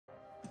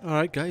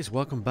Alright guys,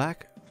 welcome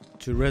back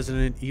to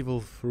Resident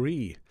Evil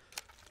 3,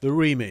 the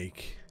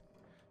remake.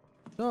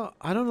 So,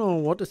 I don't know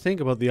what to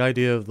think about the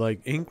idea of like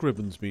ink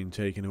ribbons being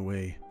taken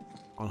away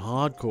on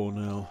hardcore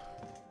now.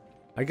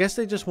 I guess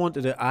they just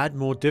wanted to add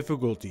more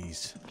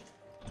difficulties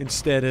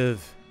instead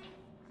of,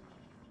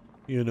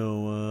 you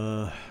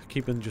know,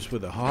 keeping just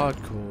with the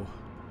hardcore.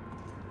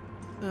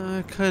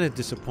 Kind of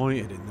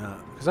disappointed in that,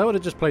 because I would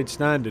have just played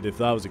standard if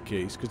that was the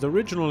case, because the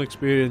original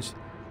experience...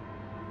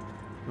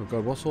 Oh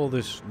god, what's all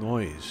this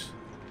noise?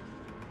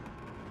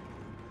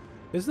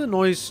 Is the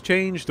noise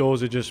changed or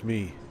is it just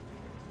me?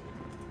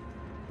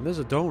 And there's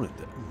a donut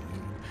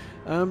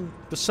there.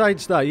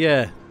 Besides that,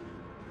 yeah.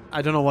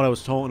 I don't know what I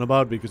was talking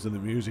about because of the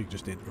music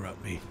just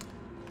interrupt me.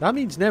 That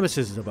means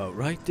Nemesis is about,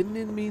 right? Didn't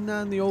it mean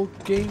that in the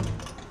old game?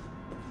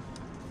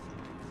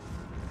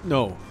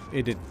 No,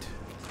 it didn't.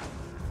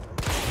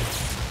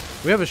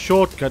 We have a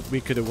shortcut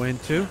we could have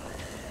went to.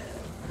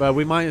 But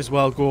we might as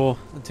well go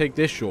and take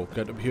this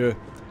shortcut up here.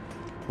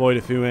 Avoid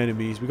a few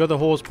enemies. We got the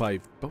hose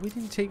pipe, but we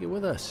didn't take it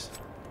with us.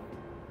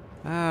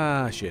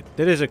 Ah, shit.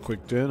 There is a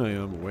quick turn, I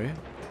am aware.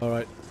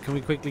 Alright, can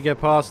we quickly get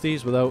past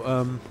these without,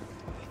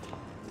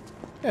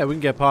 Yeah, we can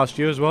get past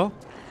you as well.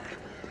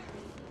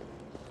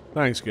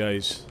 Thanks,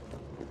 guys.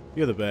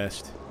 You're the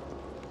best.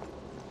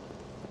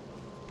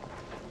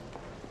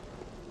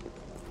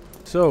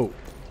 So,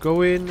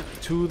 going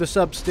to the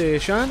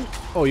substation.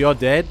 Oh, you're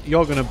dead.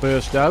 You're gonna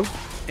burst out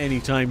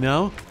anytime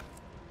now.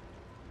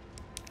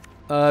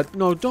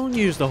 No, don't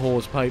use the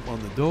hose pipe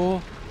on the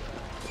door.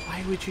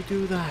 Why would you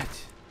do that?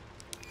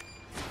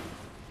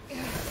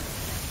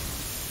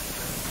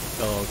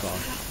 Oh god.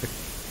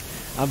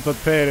 I'm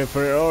preparing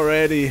for it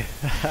already.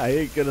 I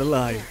ain't gonna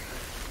lie.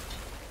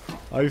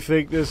 I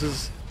think this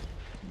is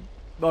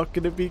not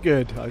gonna be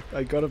good.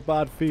 I got a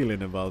bad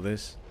feeling about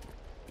this.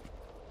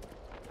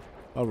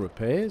 Oh,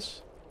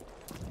 repairs?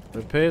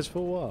 Repairs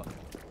for what?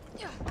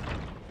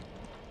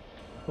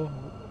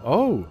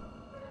 Oh!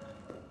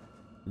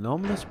 An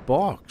ominous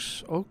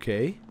box.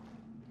 Okay.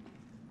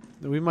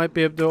 We might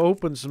be able to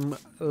open some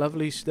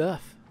lovely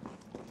stuff.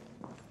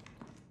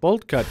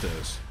 Bolt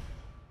cutters.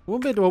 We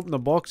won't be able to open the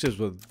boxes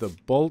with the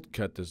bolt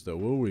cutters though,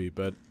 will we?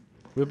 But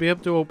we'll be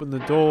able to open the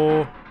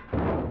door.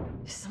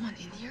 Is someone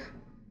in here?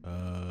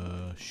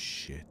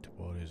 Shit.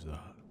 What is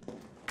that?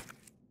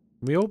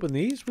 Can we open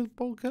these with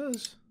bolt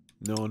cutters?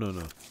 No, no,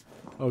 no.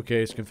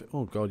 Okay, it's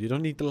oh god, you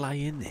don't need to lie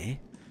in there,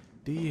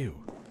 do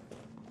you?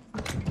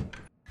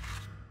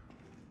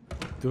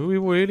 Do we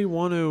really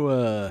want to,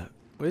 well,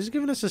 it's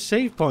giving us a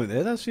save point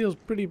there. That feels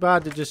pretty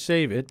bad to just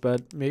save it,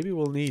 but maybe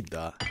we'll need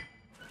that.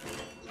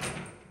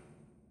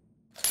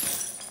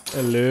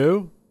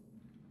 Hello?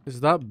 Is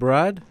that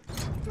Brad?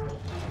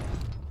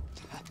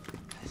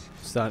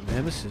 Is that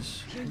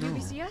Nemesis? You're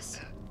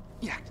UBCS?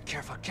 Yeah,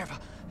 careful, careful.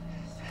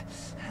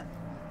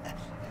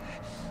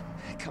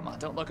 Come on,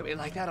 don't look at me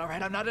like that,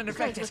 alright? I'm not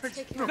infected.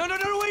 No, no, no,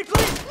 no, wait,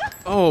 please!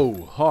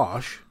 Oh,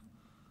 harsh.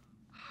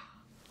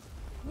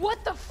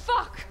 What the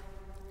fuck?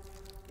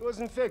 He was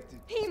infected.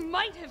 He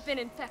might have been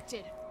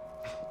infected.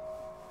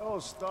 Oh,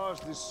 stars,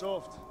 this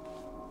soft.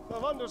 No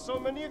wonder so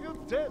many of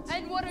you dead.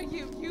 And what are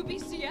you,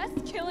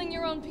 UBCS? Killing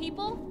your own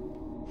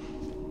people?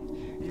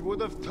 He would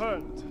have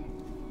turned.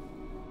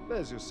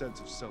 There's your sense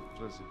of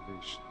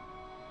self-preservation.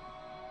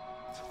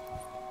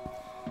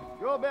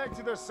 Go back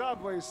to the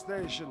subway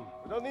station.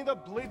 We don't need a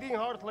bleeding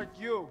heart like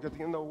you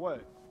getting in the way.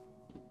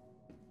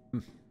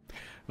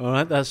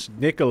 Alright, that's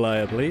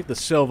Nikolai, I believe. The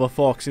Silver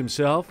Fox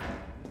himself.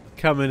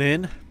 Coming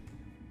in.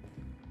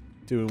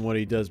 Doing what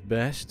he does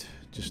best.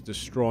 Just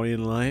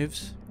destroying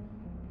lives.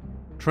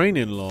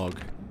 Training log.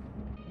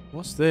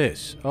 What's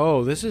this?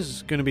 Oh, this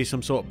is going to be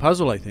some sort of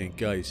puzzle, I think,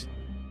 guys.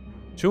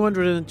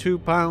 202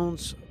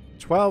 pounds.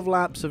 12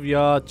 laps of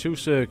yard. 2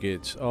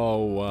 circuits.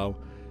 Oh, wow.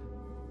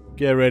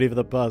 Get ready for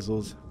the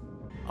puzzles.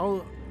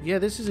 Oh, yeah,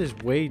 this is his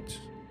weight.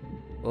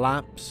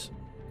 Laps.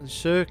 And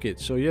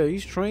circuits. So, yeah,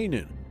 he's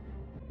training.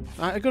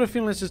 I got a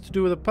feeling this is to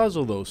do with a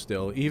puzzle, though,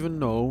 still. Even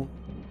though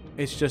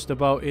it's just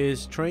about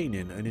his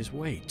training and his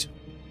weight.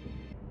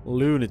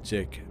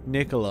 Lunatic.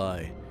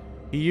 Nikolai.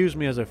 He used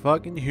me as a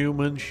fucking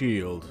human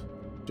shield.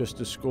 Just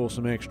to score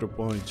some extra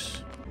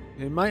points.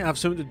 It might have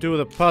something to do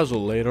with a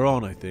puzzle later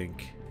on, I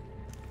think.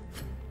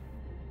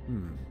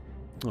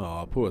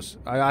 Oh, puss.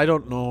 I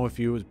don't know if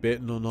you was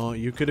bitten or not.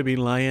 You could have been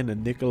lying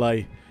and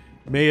Nikolai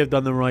may have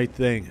done the right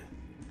thing.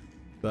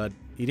 But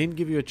he didn't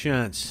give you a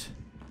chance.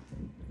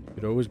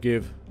 You'd always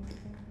give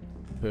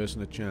a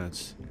person a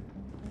chance.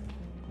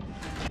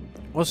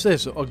 What's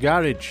this? A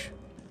garage.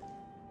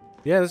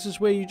 Yeah, this is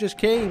where you just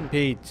came,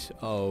 Pete.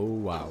 Oh,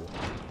 wow.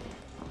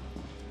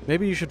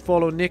 Maybe you should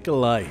follow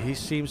Nikolai. He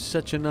seems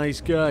such a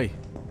nice guy.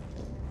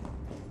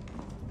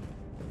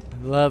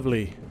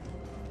 Lovely.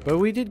 But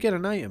we did get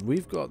an item.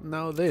 We've got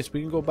now this.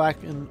 We can go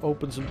back and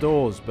open some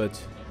doors, but...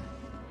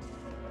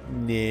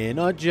 Nah,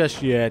 not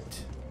just yet.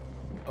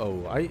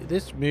 Oh,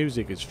 this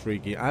music is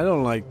freaky. I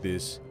don't like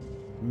this.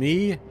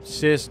 Me,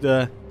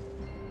 sister.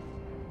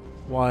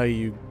 Why are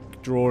you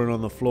drawing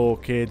on the floor,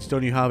 kids?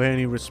 Don't you have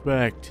any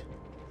respect?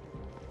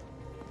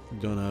 You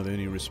don't have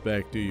any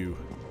respect, do you?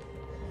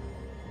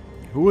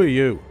 Who are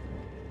you?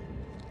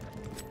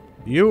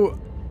 You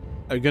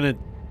are gonna...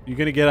 You're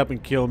gonna get up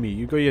and kill me.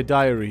 You got your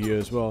diary here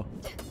as well.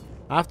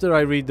 After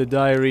I read the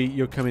diary,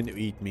 you're coming to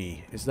eat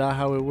me. Is that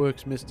how it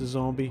works, Mr.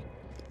 Zombie?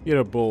 You're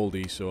a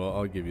baldy, so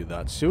I'll give you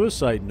that.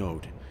 Suicide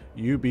note.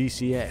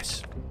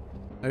 UBCS.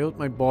 I hope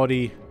my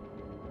body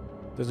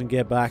doesn't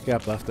get back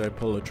up after I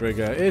pull the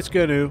trigger. It's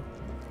gonna.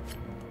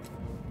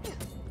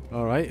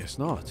 Alright, it's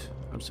not.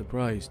 I'm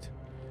surprised.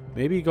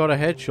 Maybe he got a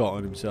headshot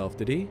on himself,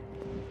 did he?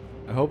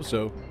 I hope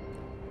so.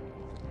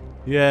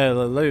 Yeah,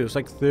 there's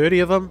like 30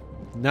 of them.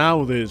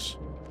 Now there's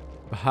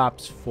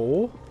perhaps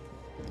 4?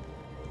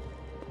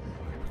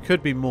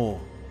 Could be more.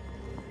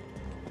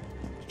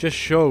 It just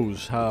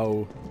shows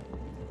how...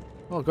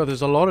 Oh god,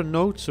 there's a lot of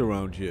notes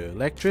around here.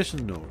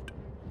 Electrician note.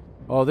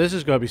 Oh, this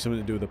has got to be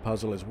something to do with the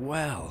puzzle as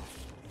well.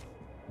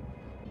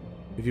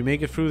 If you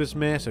make it through this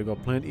mess, I've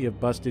got plenty of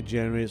busted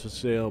generators for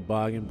sale,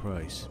 bargain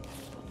price.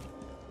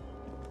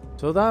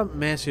 So that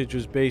message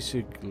was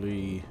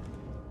basically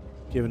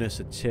giving us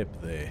a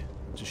tip there.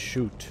 To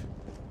shoot.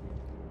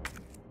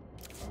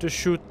 To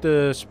shoot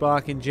the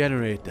sparking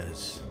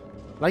generators.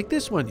 Like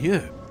this one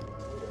here.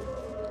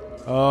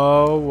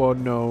 Oh,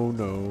 no,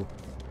 no.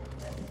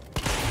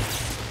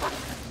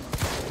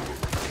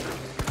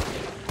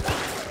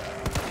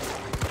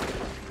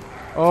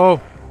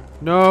 Oh,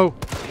 no.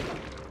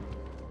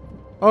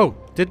 Oh,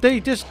 did they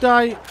just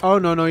die? Oh,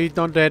 no, no, he's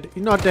not dead.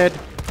 He's not dead.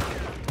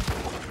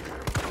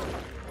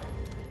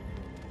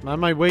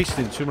 Am I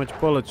wasting too much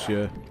bullets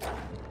here?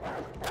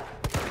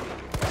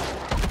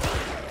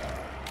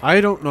 I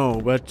don't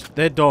know, but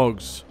they're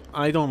dogs.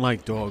 I don't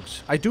like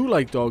dogs. I do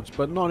like dogs,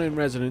 but not in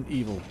Resident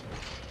Evil.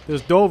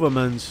 There's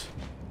Dobermans.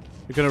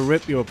 They're gonna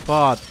rip you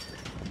apart.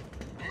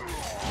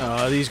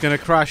 These gonna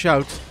crash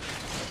out.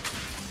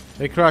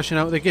 They're crashing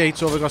out the gate,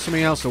 so they've got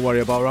something else to worry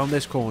about around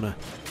this corner.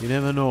 You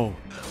never know.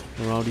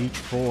 Around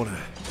each corner.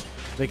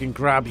 They can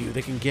grab you,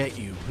 they can get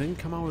you. They can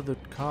come out of the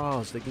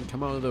cars, they can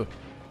come out of the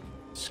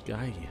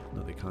sky.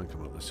 No, they can't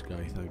come out of the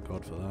sky, thank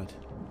God for that.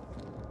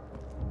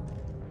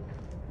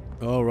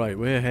 Alright,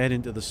 we're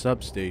heading to the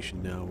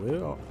substation now.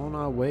 We're on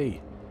our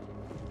way.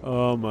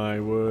 Oh my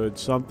word,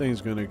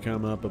 something's gonna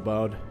come up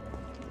about.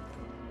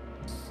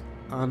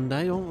 And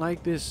I don't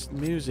like this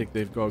music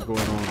they've got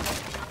going on.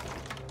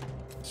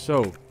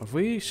 So, have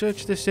we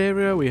searched this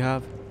area? We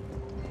have.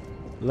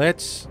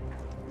 Let's...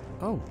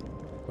 Oh,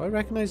 do I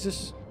recognize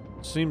this?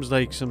 Seems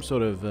like some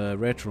sort of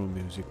retro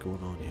music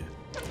going on here.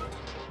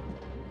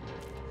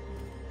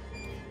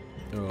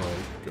 Oh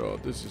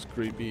god, this is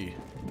creepy.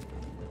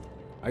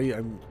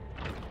 I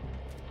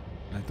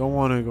don't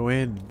want to go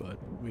in, but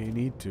we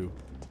need to.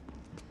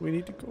 We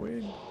need to go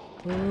in.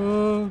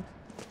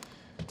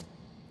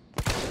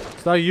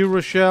 Is that you,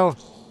 Rochelle?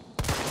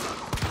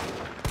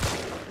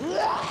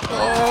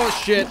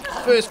 Oh shit!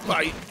 First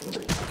bite.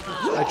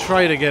 I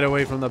try to get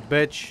away from the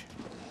bitch.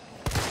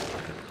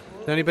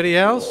 Anybody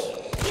else?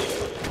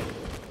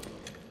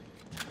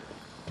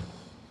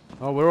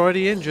 Oh, we're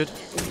already injured.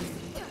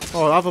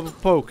 Oh, I'll have a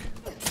poke.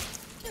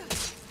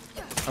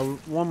 I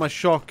want my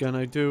shotgun,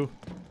 I do.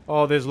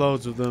 Oh, there's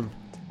loads of them.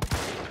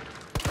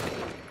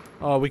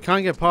 Oh, we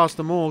can't get past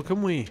them all,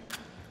 can we?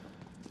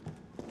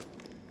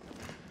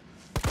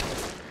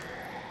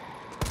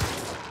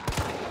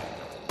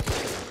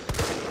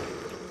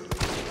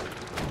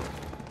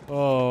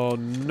 Oh,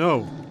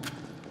 no.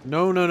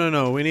 No, no, no,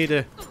 no. We need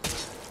to...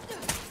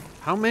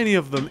 How many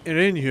of them are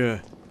in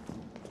here?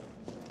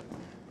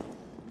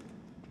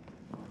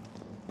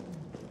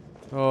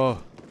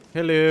 Oh,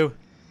 hello.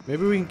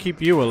 Maybe we can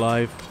keep you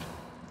alive.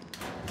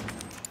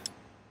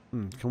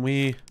 Can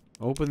we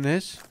open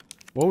this?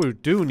 What we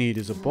do need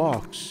is a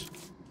box.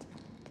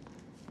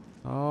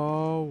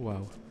 Oh,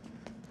 wow.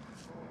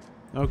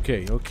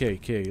 Okay, okay,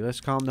 okay. Let's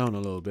calm down a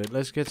little bit.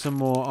 Let's get some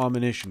more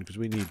ammunition, because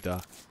we need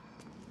that.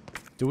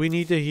 Do we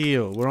need to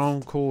heal? We're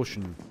on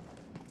caution.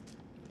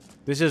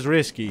 This is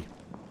risky.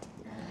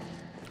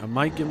 I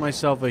might give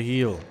myself a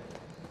heal.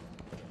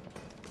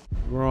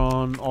 We're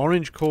on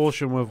orange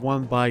caution with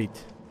 1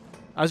 bite.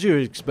 As you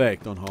would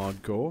expect on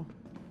hardcore.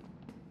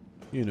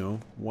 You know,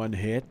 1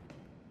 hit.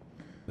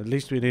 At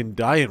least we didn't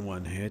die in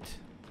 1 hit.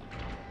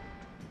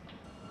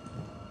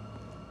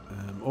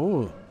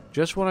 Oh,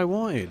 just what I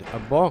wanted. A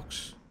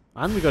box.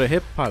 And we got a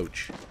hip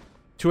pouch.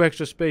 2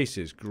 extra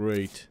spaces.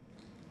 Great.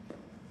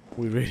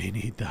 We really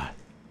need that.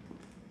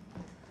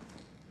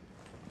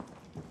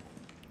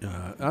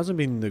 Hasn't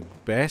been the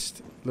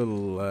best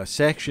little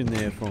section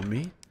there from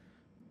me.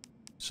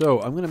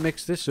 So, I'm going to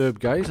mix this herb,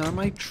 guys. And I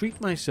might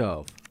treat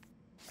myself.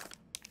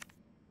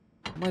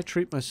 I might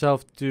treat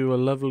myself to a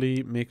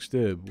lovely mixed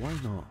herb. Why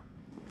not?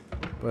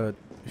 But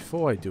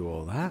before I do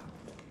all that,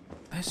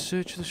 let's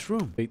search this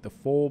room. Take the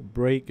 4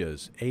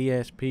 breakers,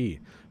 ASP.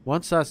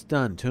 Once that's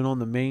done, turn on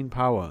the main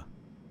power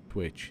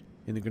switch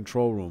in the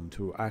control room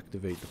to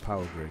activate the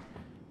power grid.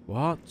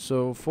 What?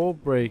 So 4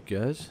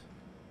 breakers.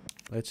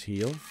 Let's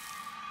heal.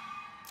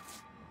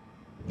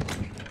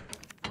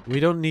 We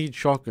don't need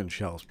shotgun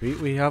shells, Pete.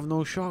 We have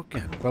no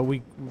shotgun. But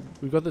we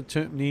got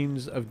the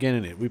means of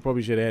getting it. We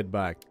probably should head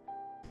back.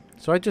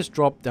 So I just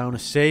dropped down a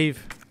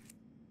save.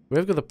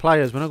 We've got the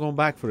pliers. We're not going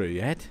back for it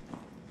yet.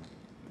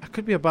 That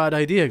could be a bad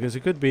idea because it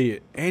could be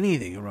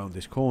anything around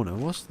this corner.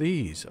 What's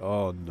these?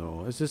 Oh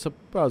no. Is this a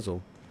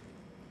puzzle?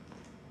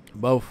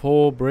 About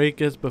 4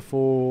 breakers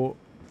before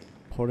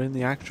putting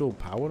the actual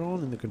power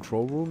on in the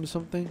control room or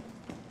something?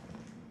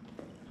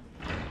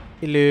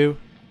 Hello.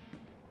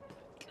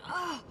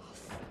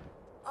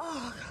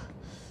 Oh,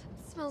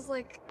 it smells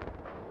like...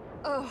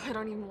 Oh, I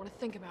don't even want to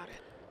think about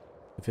it.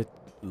 If it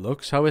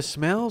looks how it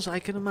smells, I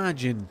can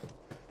imagine.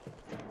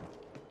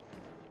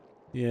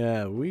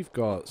 Yeah, we've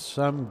got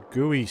some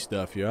gooey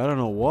stuff here. I don't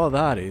know what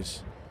that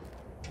is.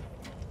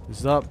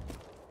 Is that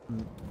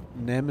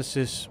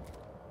Nemesis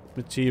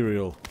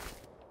material?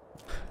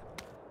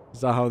 Is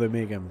that how they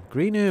make them?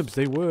 Green herbs,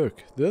 they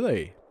work, do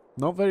they?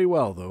 Not very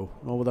well, though.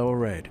 Not without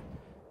red.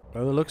 By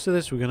the looks of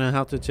this, we're going to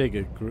have to take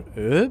a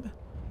herb?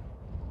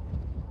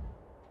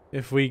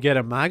 If we get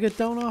a maggot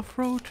down our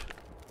throat?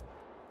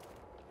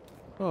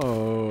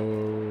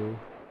 Oh.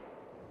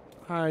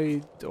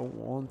 I don't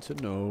want to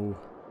know.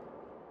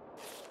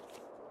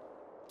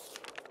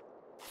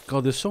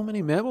 God, there's so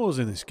many memos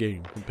in this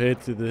game compared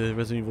to the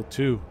Resident Evil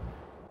 2.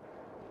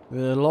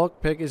 The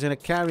lockpick is in a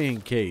carrying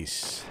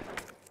case.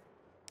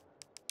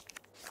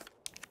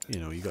 You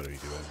know, you gotta redo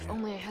it. If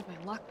only I had my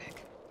lockpick.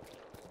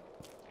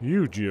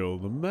 You, Jill,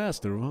 the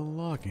master of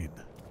unlocking.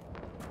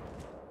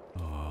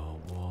 Oh,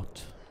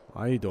 what?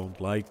 I don't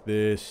like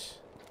this.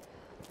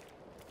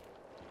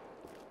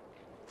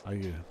 Oh,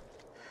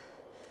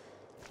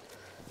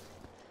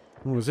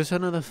 is this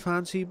another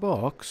fancy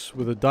box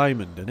with a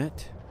diamond in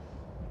it?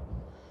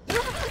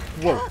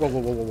 Whoa, whoa, whoa,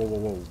 whoa, whoa, whoa,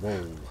 whoa,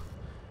 whoa.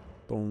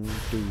 Don't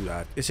do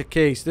that. It's a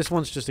case. This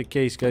one's just a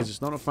case, guys.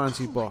 It's not a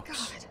fancy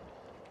box.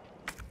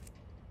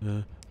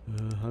 I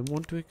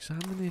want to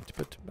examine it,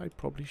 but I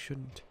probably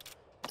shouldn't.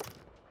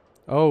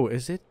 Oh,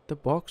 is it the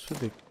box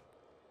with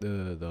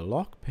the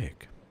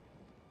lockpick?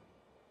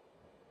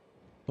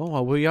 Oh,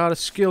 well, we are a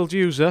skilled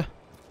user.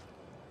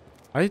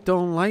 I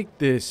don't like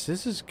this.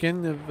 This is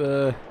kind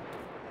of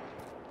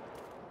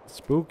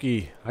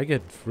spooky. I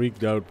get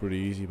freaked out pretty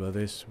easy by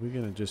this. We're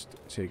gonna just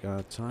take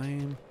our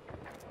time.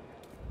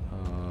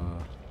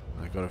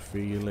 I got a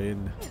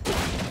feeling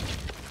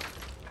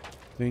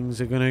things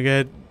are gonna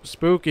get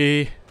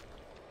spooky.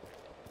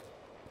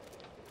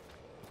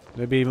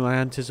 Maybe my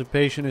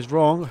anticipation is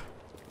wrong.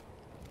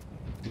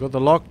 We got the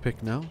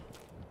lockpick now.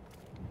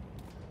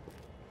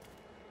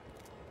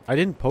 I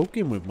didn't poke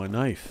him with my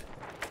knife.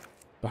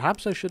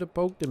 Perhaps I should have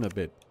poked him a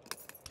bit.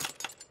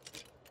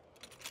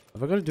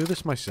 Have I got to do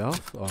this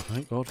myself? Oh,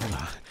 thank God for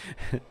that.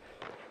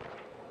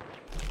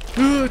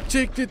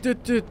 Take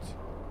it.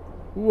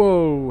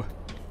 Whoa.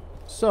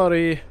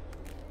 Sorry.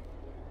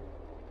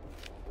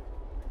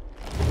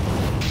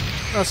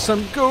 That's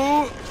some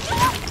go.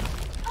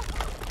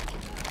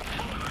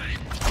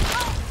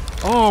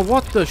 Oh,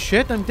 what the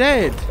shit? I'm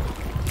dead.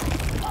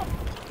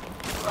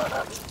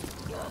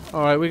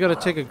 Alright, we gotta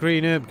take a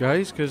green herb,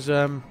 guys, because,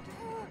 I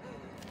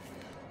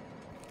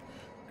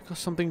got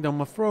something down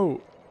my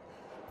throat.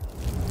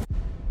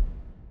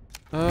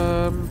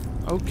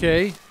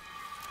 Okay.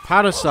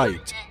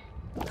 Parasite.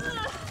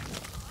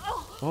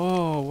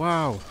 Oh,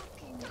 wow.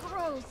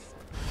 Gross.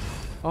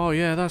 Oh,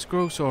 yeah, that's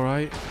gross,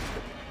 alright.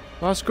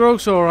 That's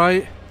gross,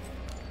 alright.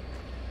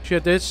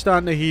 Shit, it's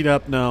starting to heat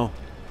up now.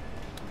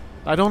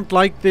 I don't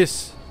like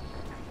this.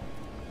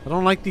 I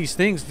don't like these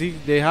things.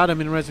 They had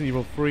them in Resident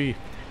Evil 3.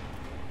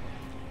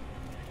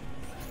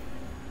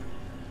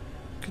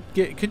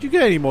 Could you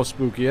get any more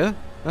spookier?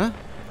 Huh?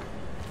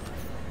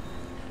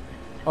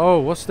 Oh,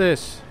 what's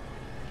this?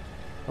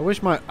 I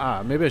wish my...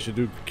 maybe I should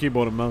do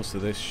keyboard and mouse to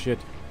this shit.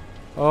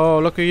 Oh,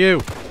 look at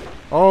you.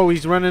 Oh,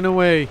 he's running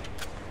away.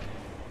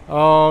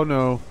 Oh,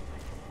 no.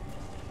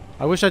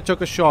 I wish I took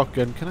a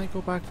shotgun. Can I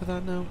go back for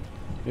that now?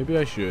 Maybe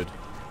I should.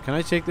 Can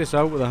I take this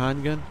out with a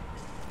handgun?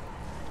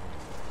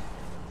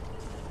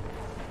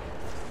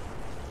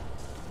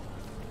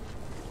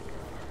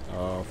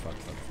 Oh, fuck.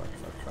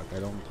 I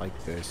don't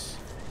like this.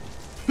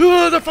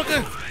 Oh, the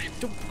fucker!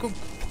 Oh,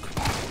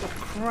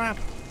 crap.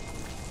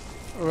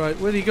 Alright,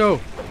 where'd he go?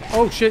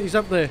 Oh, shit, he's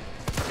up there.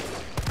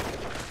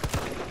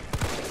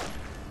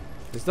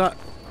 Is that...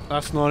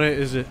 That's not it,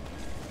 is it?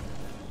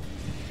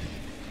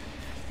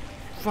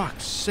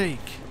 Fuck's sake.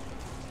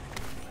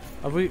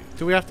 Have we...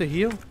 Do we have to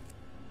heal?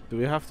 Do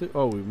we have to?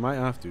 Oh, we might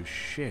have to.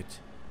 Shit.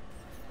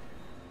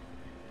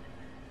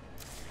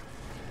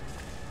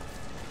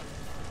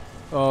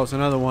 Oh, it's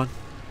another one.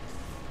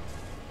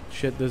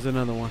 Shit, there's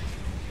another one.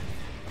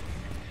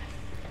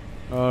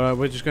 Alright,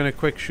 we're just gonna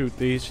quick shoot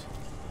these.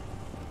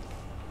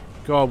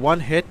 God,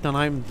 one hit and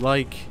I'm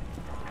like...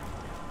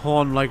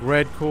 on like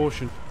red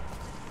caution.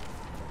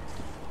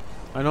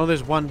 I know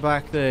there's one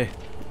back there.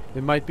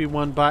 There might be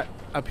one back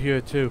up here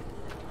too.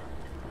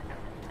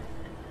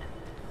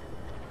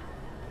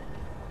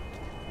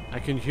 I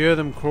can hear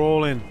them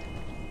crawling.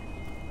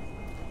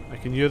 I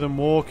can hear them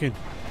walking.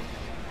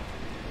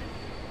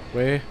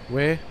 Where?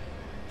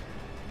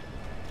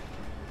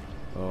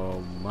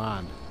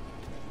 man.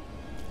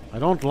 I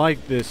don't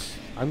like this.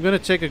 I'm gonna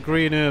take a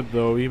green herb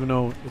though, even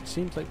though it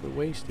seems like we're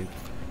wasted.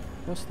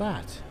 What's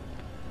that?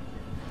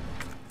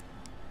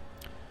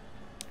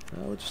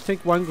 We'll just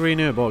take one green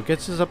herb. Oh, it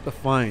gets us up to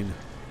fine.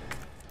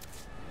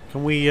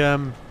 Can we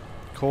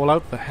call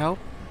out for help?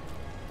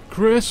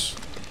 Chris?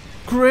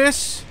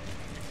 Chris?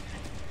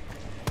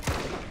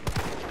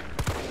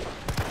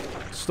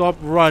 Stop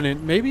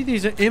running. Maybe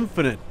these are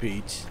infinite,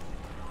 Pete.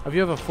 Have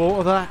you ever thought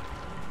of that?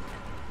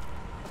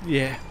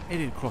 Yeah, it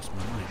didn't cross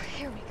my mind.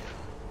 Here we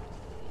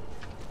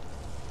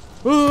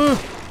go.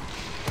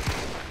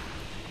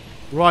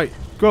 Right,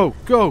 go,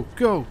 go,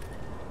 go.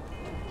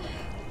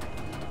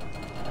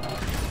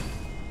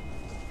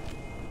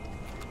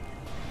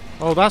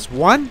 Oh, that's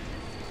one?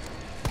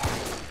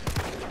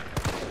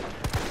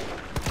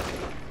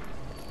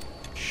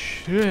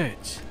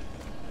 Shit.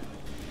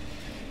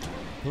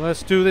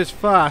 Let's do this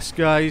fast,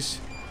 guys.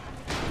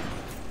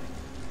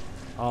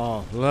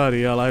 Oh,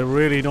 bloody hell, I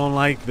really don't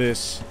like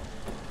this.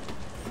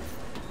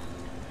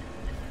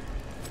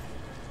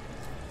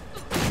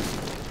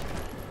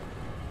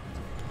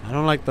 I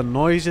don't like the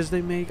noises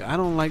they make. I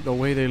don't like the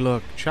way they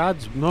look.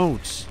 Chad's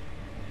notes.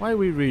 Why are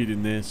we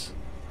reading this?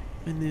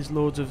 And there's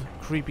loads of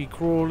creepy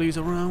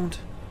crawlies around.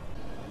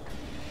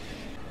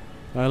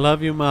 I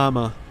love you,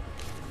 Mama.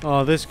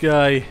 Oh, this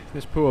guy.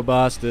 This poor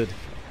bastard.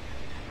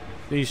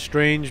 These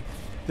strange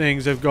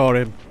things have got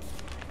him.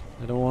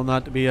 I don't want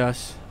that to be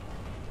us.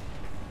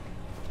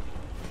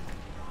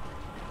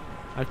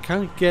 I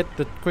can't get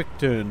the quick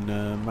turn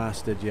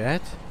mastered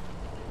yet.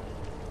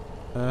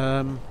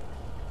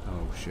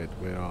 Oh shit,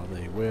 where are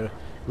they? Where?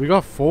 We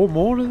got 4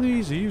 more of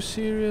these? Are you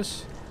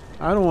serious?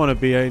 I don't want to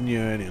be in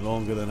here any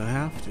longer than I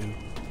have to.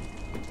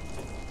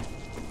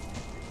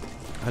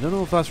 I don't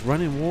know if that's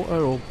running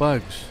water or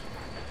bugs.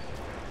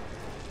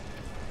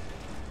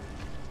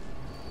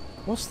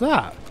 What's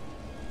that?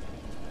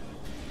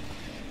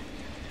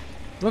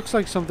 Looks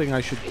like something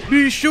I should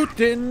be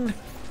shooting.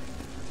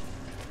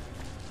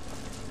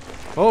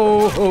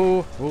 Oh,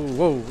 oh, oh,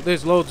 whoa.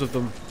 There's loads of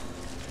them.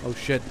 Oh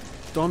shit.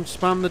 Don't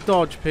spam the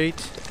dodge,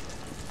 Pete.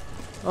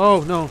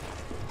 Oh, no.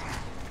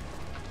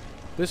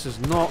 This is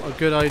not a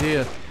good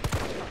idea.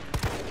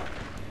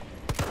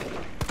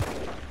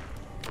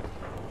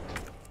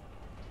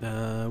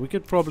 We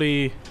could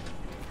probably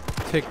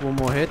take one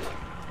more hit.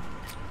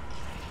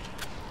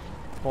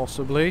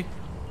 Possibly.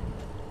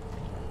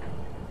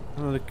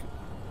 I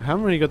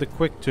haven't really got the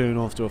quick turn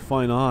off to a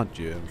fine art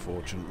yet,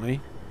 unfortunately.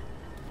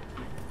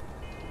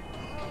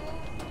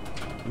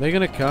 Are they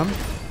gonna come?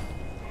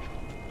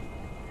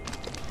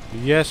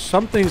 Yes,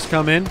 something's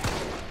coming.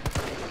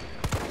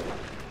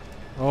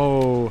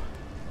 Oh.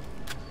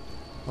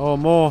 Oh,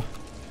 more.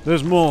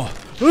 There's more.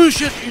 Oh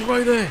shit, he's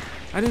right there.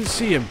 I didn't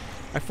see him.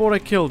 I thought I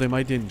killed him.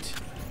 I didn't.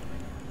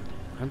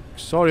 I'm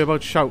sorry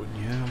about shouting,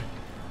 yeah.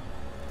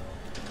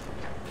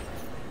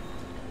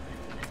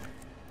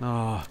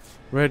 Ah,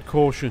 red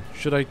caution.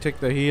 Should I take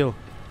the heal?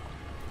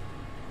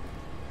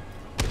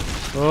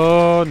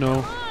 Oh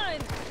no.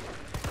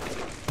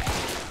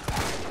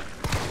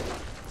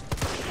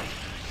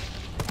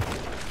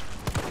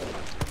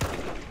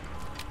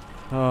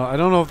 I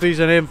don't know if these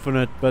are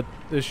infinite, but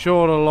there's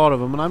sure a lot of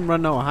them, and I'm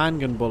running out of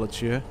handgun bullets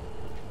here.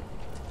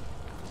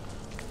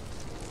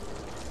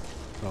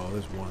 Oh,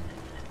 there's one.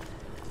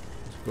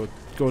 Let's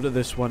go to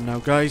this one now,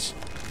 guys.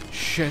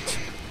 Shit.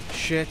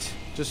 Shit.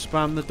 Just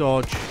spam the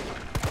dodge.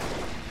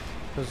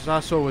 Because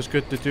that's always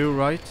good to do,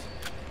 right?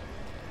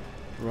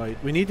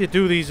 Right. We need to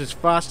do these as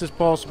fast as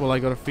possible, I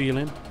got a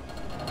feeling.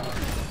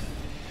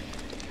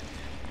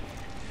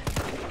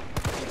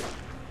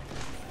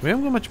 We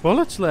haven't got much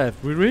bullets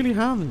left. We really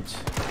haven't.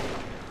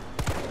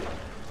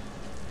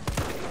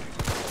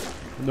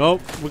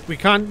 Nope. We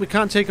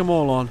can't take them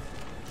all on.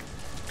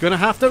 Gonna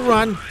have to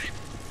run.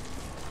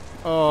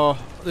 Oh,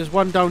 there's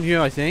one down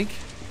here, I think.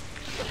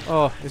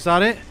 Oh, is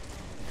that it?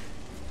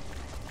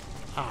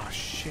 Ah,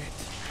 shit.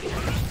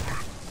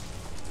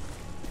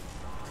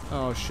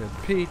 Oh, shit.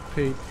 Pete,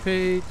 Pete,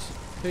 Pete.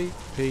 Pete,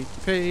 Pete,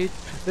 Pete.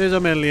 There's a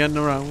million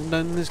around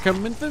and it's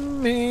coming for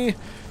me.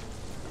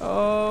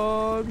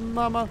 Oh,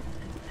 mama.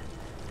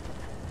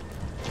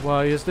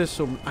 Why is this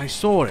so... I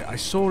saw it. I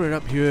saw it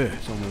up here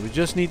somewhere. We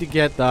just need to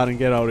get that and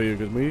get out of here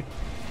because we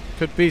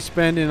could be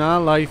spending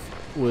our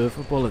life worth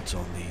of bullets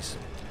on these.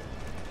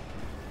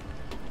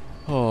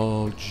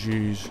 Oh,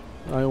 jeez.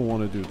 I don't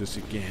want to do this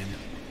again.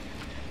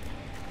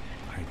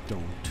 I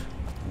don't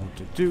want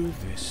to do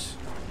this.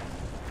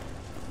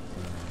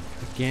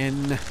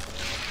 Again.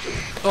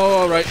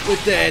 Oh, alright. We're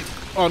dead.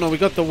 Oh, no. We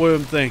got the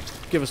worm thing.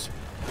 Give us...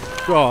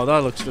 Oh,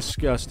 that looks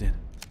disgusting.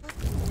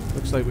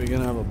 Looks like we're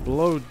going to have a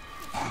blow...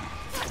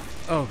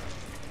 Oh.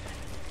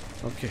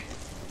 Okay.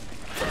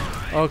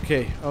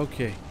 Okay,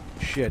 okay.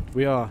 Shit,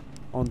 we are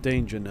on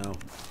danger now.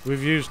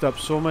 We've used up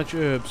so much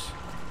herbs.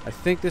 I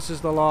think this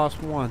is the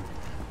last one.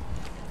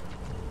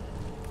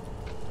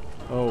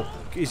 Oh,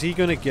 is he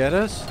gonna get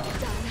us?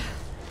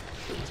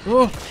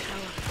 Oh!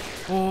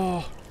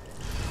 Oh!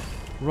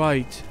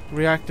 Right.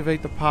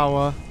 Reactivate the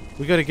power.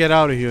 We gotta get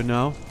out of here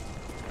now.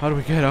 How do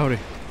we get out of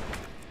here?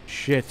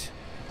 Shit.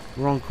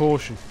 We're on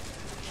caution.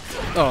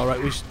 Oh, right,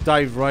 we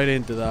dived right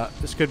into that.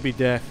 This could be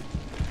death.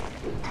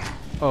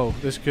 Oh,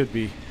 this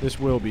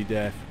will be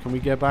death. Can we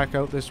get back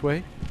out this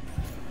way?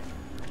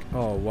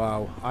 Oh,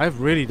 wow. I've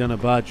really done a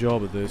bad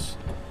job of this.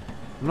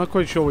 I'm not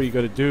quite sure what you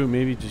gotta do.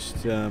 Maybe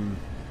just,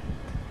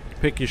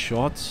 pick your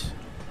shots.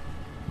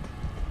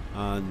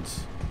 And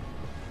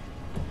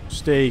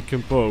stay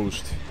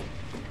composed.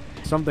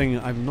 Something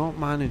I've not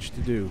managed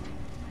to do.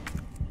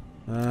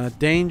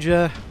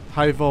 Danger,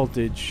 high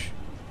voltage.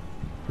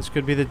 This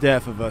could be the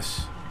death of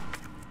us.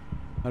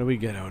 How do we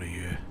get out of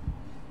here?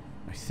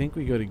 I think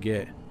we gotta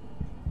get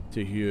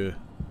to here.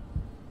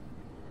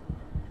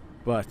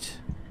 But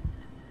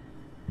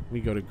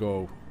we gotta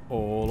go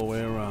all the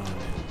way around.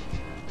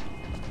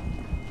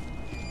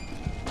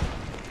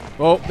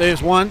 Oh,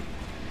 there's one.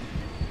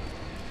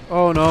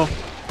 Oh no.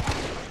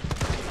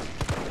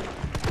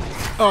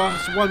 Oh,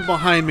 there's one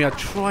behind me. I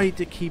tried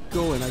to keep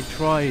going. I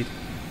tried.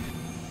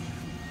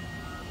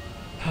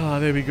 Ah,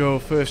 there we go.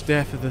 First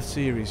death of the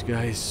series,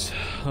 guys.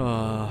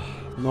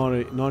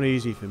 Not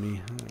easy for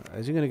me.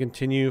 Is he going to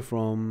continue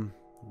from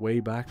way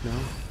back now?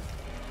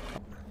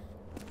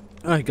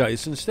 Alright,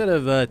 guys. Instead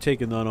of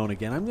taking that on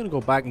again, I'm going to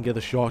go back and get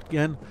the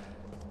shotgun.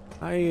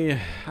 I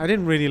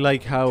didn't really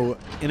like how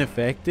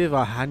ineffective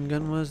our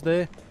handgun was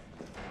there.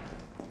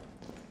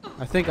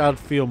 I think I'd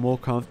feel more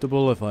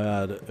comfortable if I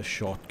had a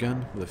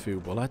shotgun with a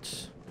few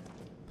bullets.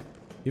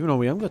 Even though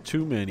we haven't got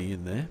too many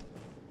in there.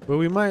 But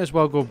we might as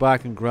well go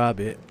back and grab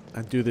it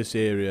and do this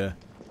area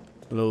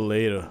a little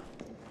later.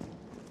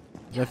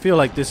 I feel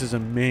like this is a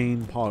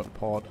main part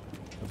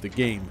of the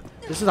game.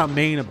 This is our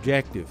main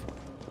objective.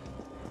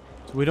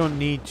 So we don't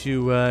need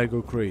to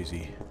go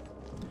crazy.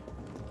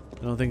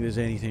 I don't think there's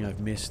anything I've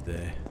missed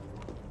there.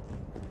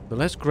 But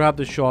let's grab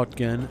the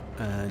shotgun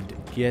and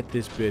get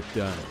this bit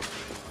done.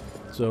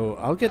 So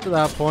I'll get to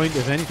that point.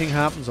 If anything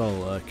happens,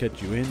 I'll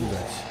cut you in.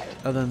 But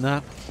other than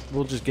that,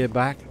 we'll just get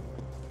back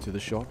to the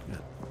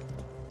shotgun.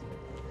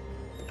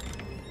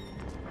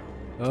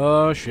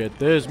 Oh shit,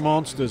 there's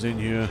monsters in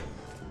here.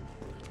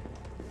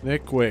 They're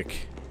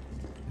quick.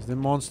 Is there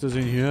monsters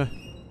in here?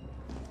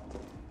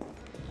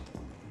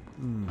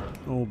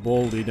 Oh,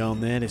 Baldy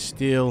down there is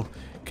still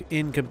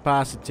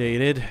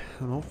incapacitated.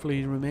 And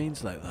hopefully he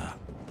remains like that.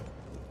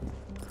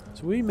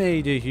 So we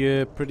made it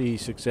here pretty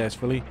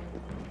successfully.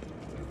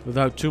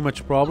 Without too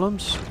much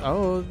problems.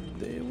 Oh,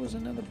 there was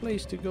another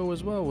place to go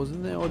as well,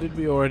 wasn't there? Or did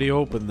we already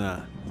open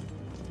that?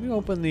 Did we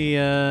open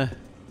the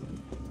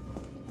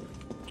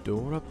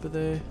door up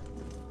there?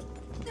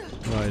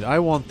 Right, I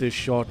want this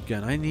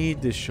shotgun. I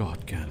need this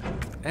shotgun.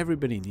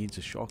 Everybody needs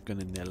a shotgun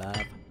in their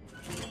lab.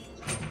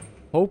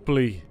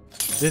 Hopefully,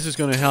 this is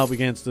going to help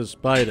against the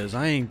spiders.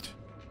 I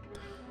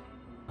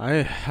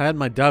had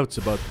my doubts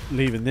about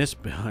leaving this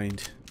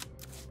behind.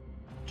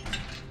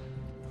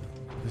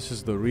 This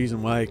is the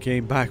reason why I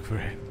came back for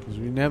it. Because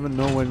we never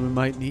know when we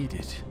might need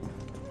it.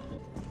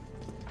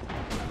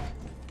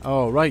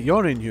 Oh, right,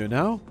 you're in here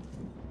now.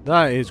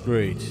 That is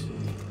great.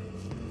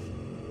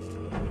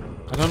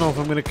 I don't know if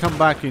I'm going to come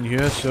back in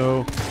here,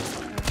 so...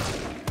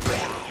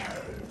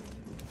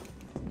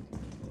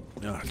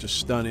 No, just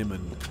stun him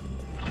and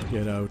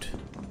get out.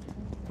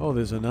 Oh,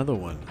 there's another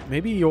one.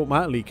 Maybe he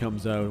automatically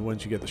comes out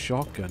once you get the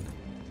shotgun.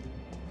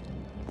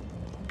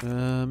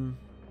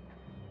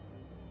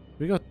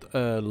 We got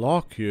a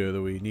lock here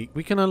that we need.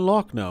 We can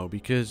unlock now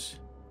because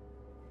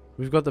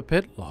we've got the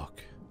pit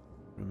lock.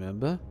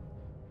 Remember?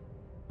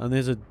 And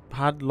there's a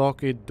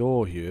padlocked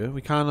door here.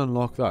 We can't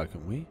unlock that,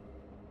 can we?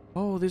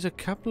 Oh, there's a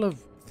couple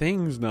of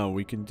things now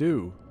we can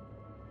do.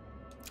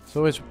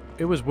 So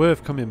it was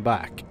worth coming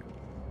back.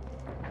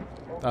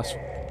 That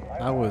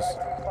was...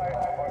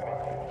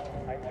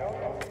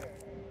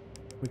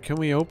 Can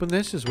we open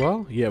this as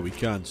well? Yeah, we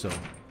can, so...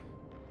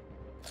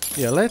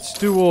 Yeah, let's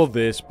do all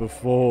this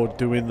before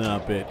doing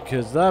that bit,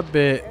 because that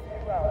bit,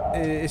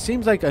 it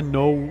seems like a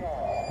no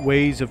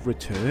ways of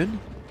return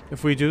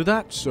if we do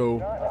that, so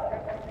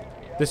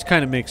this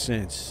kind of makes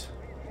sense.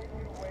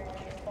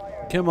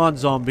 Come on,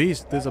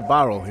 zombies, there's a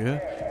barrel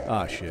here.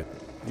 Ah, shit,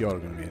 you're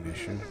going to be an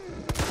issue.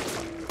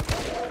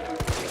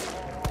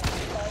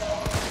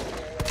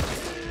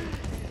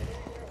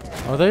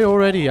 Are they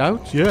already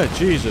out? Yeah,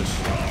 Jesus.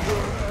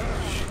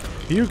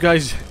 You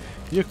guys,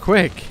 you're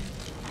quick.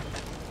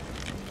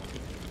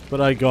 But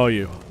I got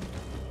you.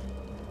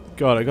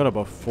 God, I got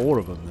about 4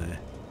 of them there.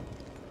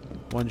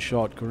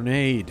 One-shot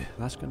grenade.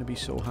 That's going to be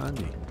so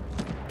handy.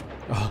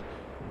 Oh,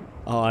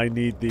 I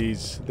need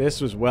these. This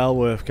was well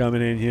worth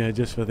coming in here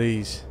just for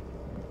these.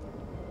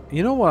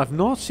 You know what? I've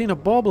not seen a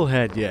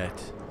bobblehead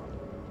yet.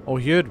 Or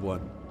heard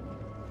one.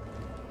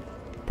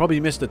 Probably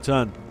missed a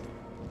ton.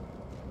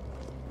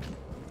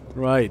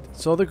 Right.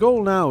 So the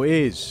goal now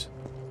is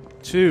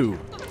to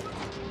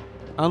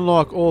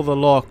unlock all the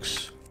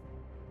locks.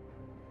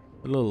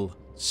 The little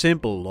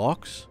simple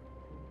locks.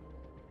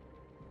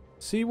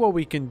 See what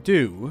we can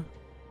do.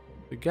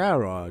 The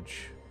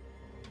garage.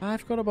 I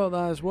forgot about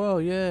that as well,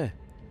 yeah.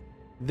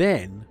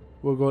 Then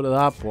we'll go to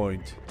that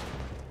point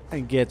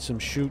and get some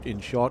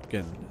shooting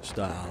shotgun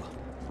style.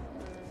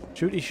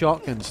 Shooty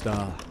shotgun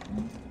style.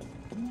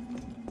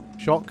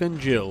 Shotgun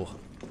Jill.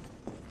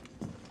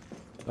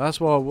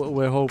 That's what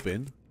we're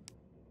hoping.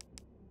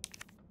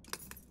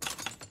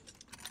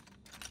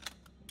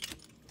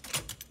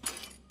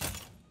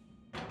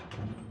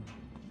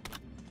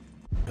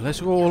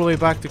 Let's go all the way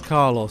back to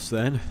Carlos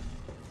then.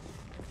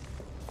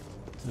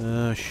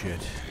 Oh shit.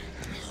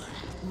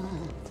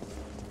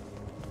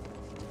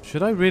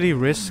 Should I really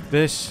risk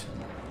this?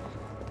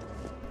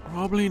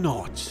 Probably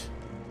not.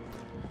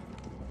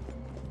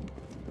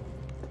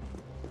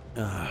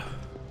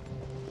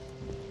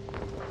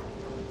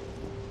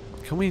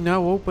 Can we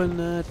now open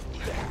that?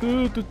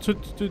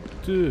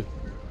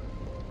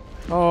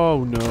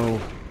 Oh no.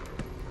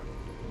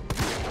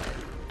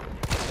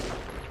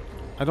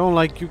 I don't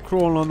like you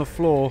crawling on the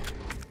floor.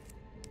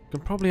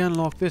 Can probably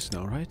unlock this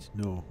now, right?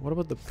 No. What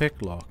about the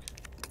pick lock?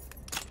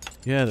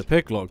 Yeah, the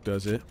pick lock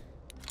does it.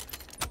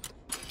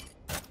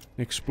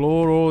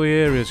 Explore all the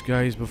areas,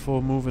 guys,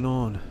 before moving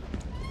on.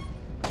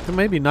 Can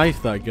maybe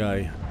knife that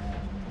guy.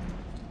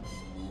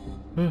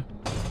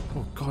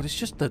 Oh god, it's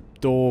just the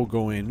door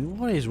going.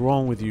 What is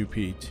wrong with you,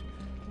 Pete?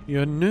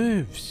 Your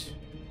nerves.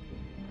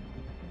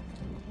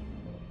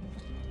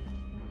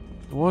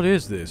 What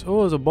is this? Oh,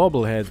 there's a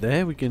bobblehead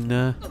there. We can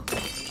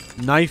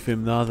knife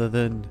him rather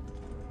than...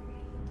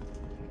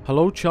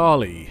 Hello,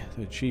 Charlie.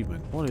 The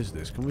achievement. What is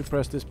this? Can we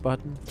press this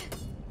button?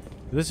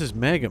 This is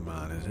Mega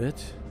Man, is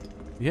it?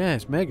 Yeah,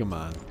 it's Mega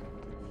Man.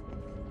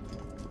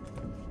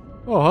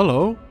 Oh,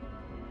 hello.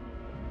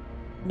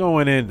 No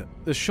one in.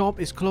 The shop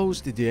is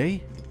closed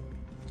today.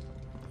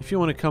 If you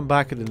want to come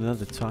back at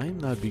another time,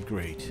 that'd be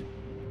great.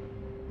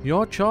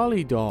 Your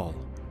Charlie doll.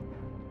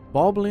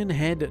 Bobbling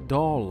head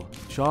doll.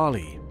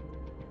 Charlie.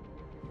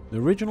 The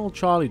original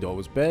Charlie doll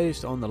was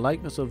based on the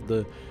likeness of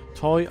the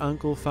toy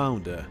uncle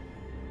founder.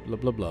 Blah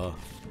blah blah.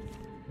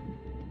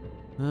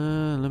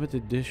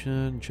 Limited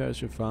edition.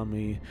 Cherish your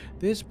family.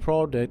 This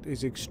product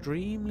is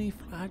extremely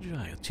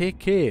fragile. Take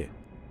care.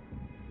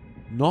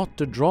 Not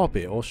to drop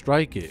it or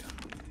strike it.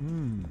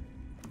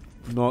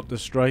 Not to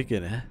strike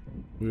it, eh?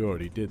 We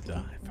already did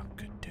that. If I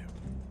could do.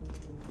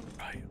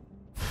 Right.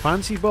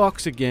 Fancy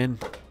box again.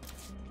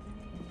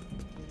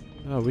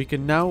 Oh, we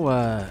can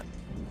now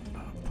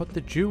put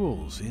the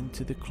jewels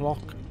into the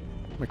clock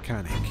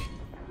mechanic.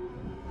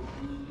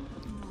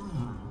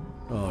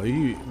 Oh,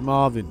 you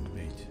Marvin,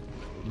 mate.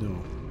 No.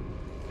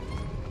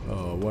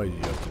 Oh, why did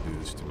you have to do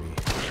this to me?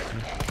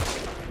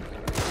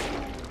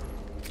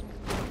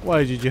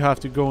 Why did you have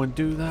to go and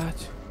do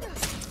that?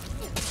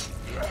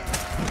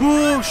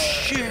 Oh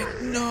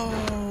shit, no!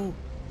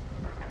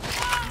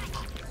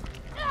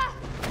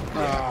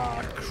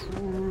 Ah,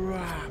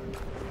 crap.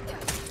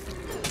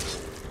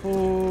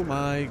 Oh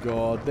my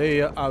god,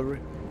 they are...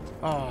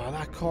 Oh,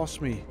 that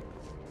cost me.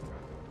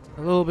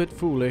 A little bit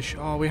foolish.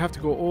 Oh, we have to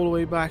go all the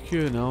way back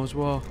here now as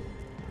well.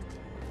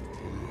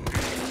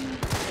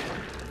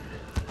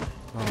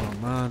 Oh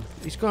man,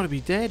 he's got to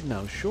be dead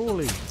now,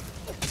 surely.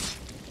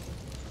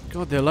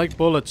 God, they're like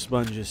bullet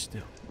sponges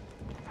still.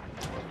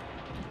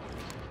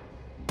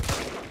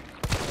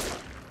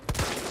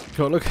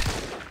 God, look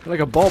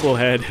like a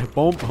bobblehead.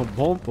 Bump, a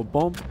bump, a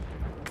bump.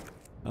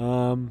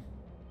 Oh,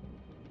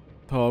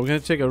 we're gonna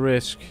take a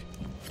risk.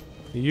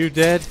 Are you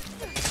dead? Is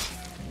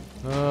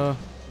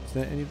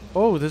there any...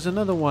 Oh, there's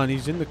another one.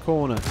 He's in the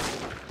corner.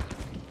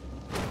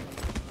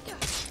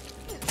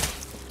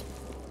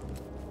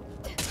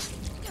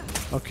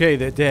 Okay,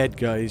 they're dead,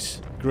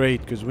 guys.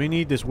 Great, because we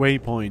need this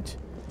waypoint.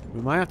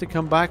 We might have to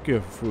come back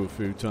here for a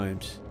few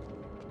times.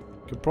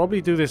 Could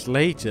probably do this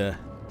later.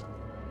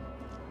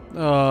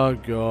 Oh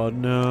god,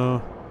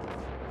 no.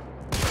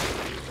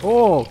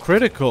 Oh,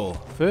 critical.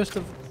 First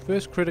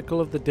critical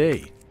of the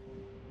day.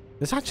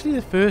 It's actually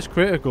the first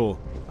critical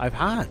I've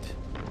had.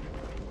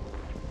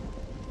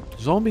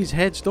 Zombies'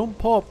 heads don't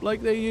pop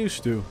like they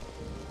used to.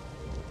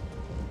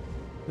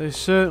 They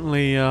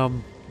certainly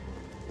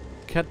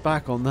cut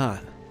back on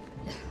that.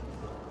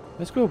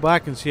 Let's go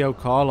back and see how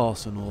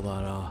Carlos and all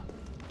that are.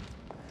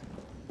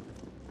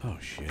 Oh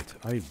shit.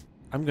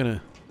 I'm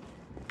gonna...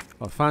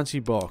 Oh, fancy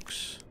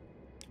box.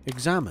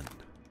 Examine.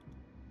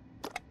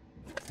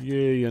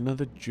 Yay,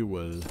 another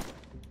jewel.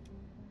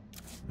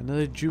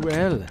 Another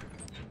jewel.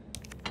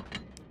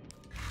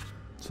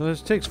 So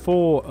this takes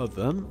 4 of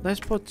them.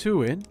 Let's put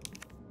 2 in.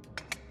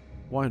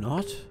 Why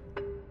not?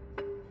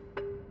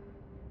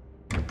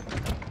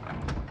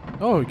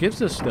 Oh, it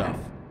gives us stuff.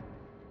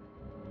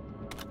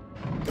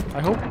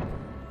 I hope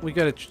we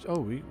get it.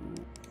 Oh, we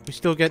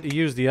still get to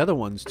use the other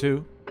ones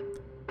too.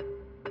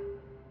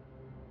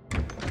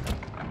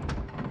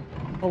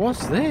 Oh,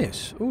 what's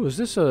this? Oh, is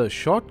this a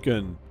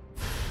shotgun?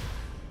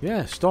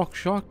 Yeah, stock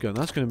shotgun.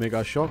 That's going to make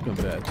our shotgun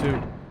better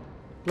too.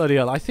 Bloody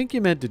hell, I think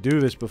you meant to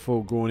do this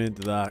before going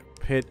into that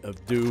pit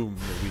of doom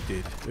that we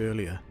did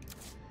earlier.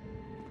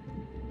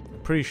 I'm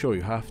pretty sure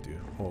you have to.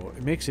 Or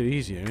it makes it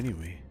easier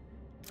anyway.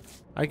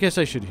 I guess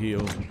I should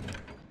heal.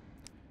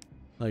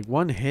 Like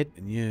 1 hit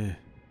and yeah.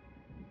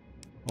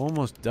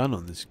 Almost done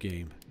on this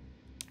game.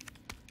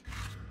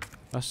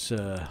 That's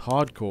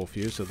hardcore for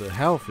you, so the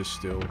health is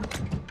still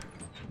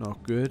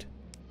not good.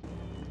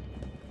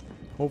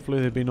 Hopefully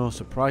there'll be no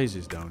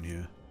surprises down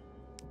here.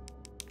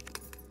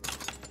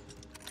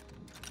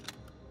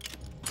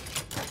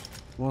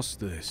 What's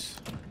this?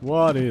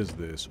 What is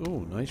this?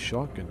 Oh, nice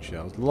shotgun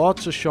shells.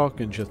 Lots of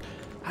shotgun shells.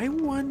 I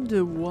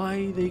wonder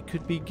why they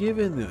could be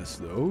giving us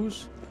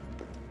those.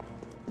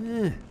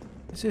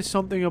 Is there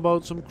something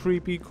about some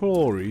creepy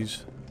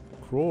crawlies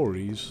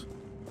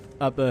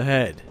up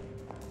ahead?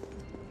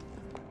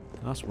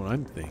 That's what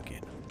I'm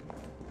thinking.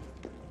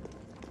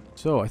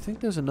 So, I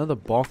think there's another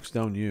box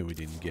down here we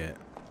didn't get.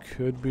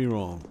 Could be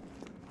wrong.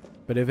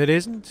 But if it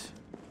isn't,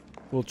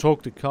 we'll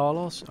talk to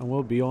Carlos and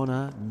we'll be on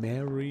our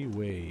merry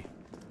way.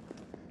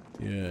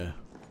 Yeah.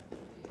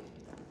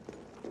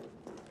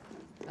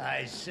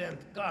 I sent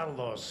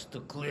Carlos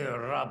to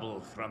clear rubble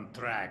from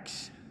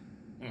tracks.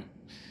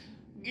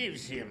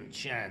 Gives him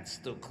chance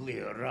to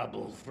clear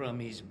rubble from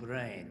his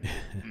brain.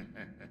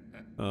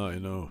 Oh, I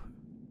know.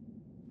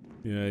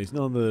 Yeah, he's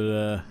not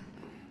that,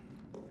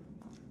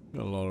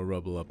 got a lot of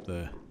rubble up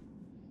there.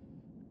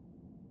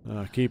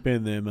 Keep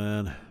in there,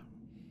 man.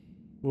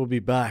 We'll be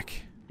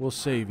back. We'll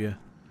save you.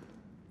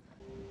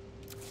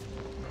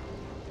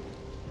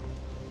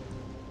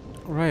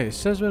 Right, it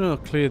says we're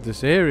not cleared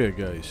this area,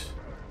 guys.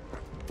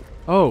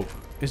 Oh,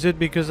 is it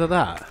because of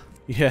that?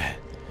 Yeah.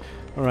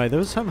 Alright, there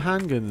was some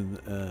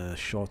handgun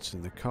shots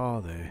in the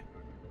car there.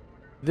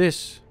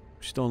 This,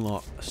 still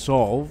not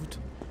solved.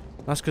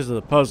 That's because of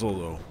the puzzle,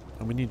 though.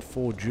 And we need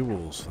 4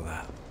 jewels for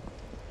that.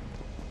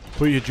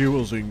 Put your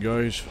jewels in,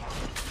 guys.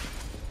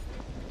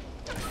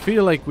 I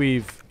feel like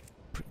we've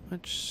pretty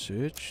much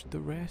searched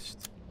the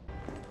rest.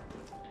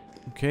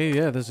 Okay,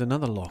 yeah, there's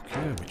another lock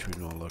here, which we've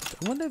not looked.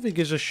 I wonder if it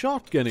gives a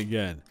shotgun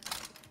again.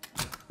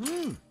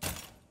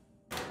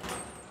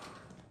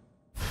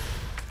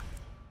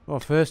 Oh,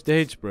 first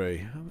aid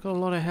spray. I've got a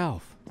lot of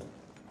health.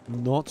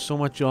 Not so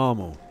much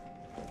ammo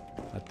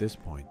at this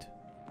point.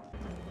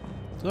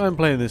 So I'm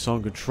playing this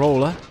on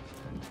controller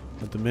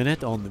at the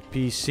minute on the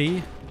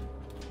PC.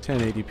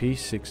 1080p,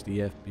 60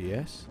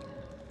 FPS.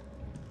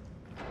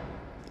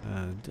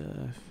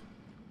 And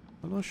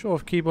I'm not sure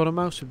if keyboard and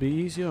mouse would be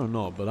easier or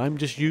not, but I'm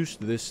just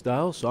used to this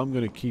style, so I'm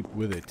going to keep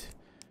with it.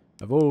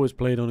 I've always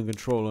played on a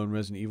controller in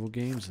Resident Evil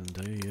games, and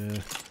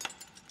I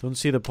don't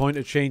see the point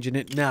of changing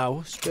it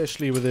now,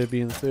 especially with it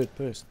being third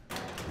person.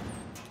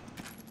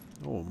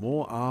 Oh,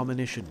 more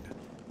ammunition.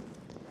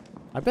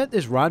 I bet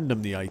there's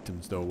random the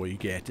items, though, what you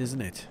get,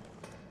 isn't it?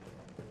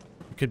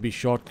 It could be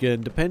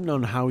shotgun, depending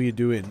on how you're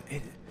doing.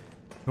 It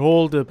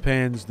all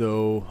depends,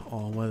 though,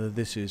 on whether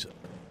this is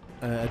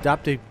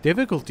adaptive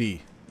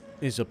difficulty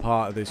is a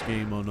part of this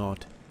game or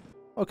not.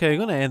 Okay, I'm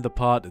going to end the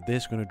part of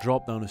this. Going to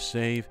drop down a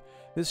save.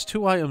 There's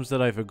 2 items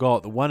that I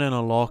forgot. The one in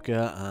a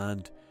locker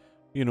and,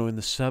 you know, in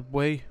the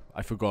subway.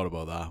 I forgot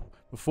about that.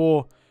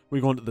 Before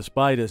we go into the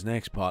spiders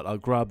next part, I'll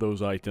grab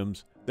those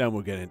items. Then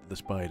we'll get into the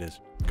spiders.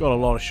 Got a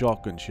lot of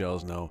shotgun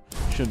shells now.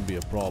 Shouldn't be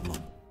a problem.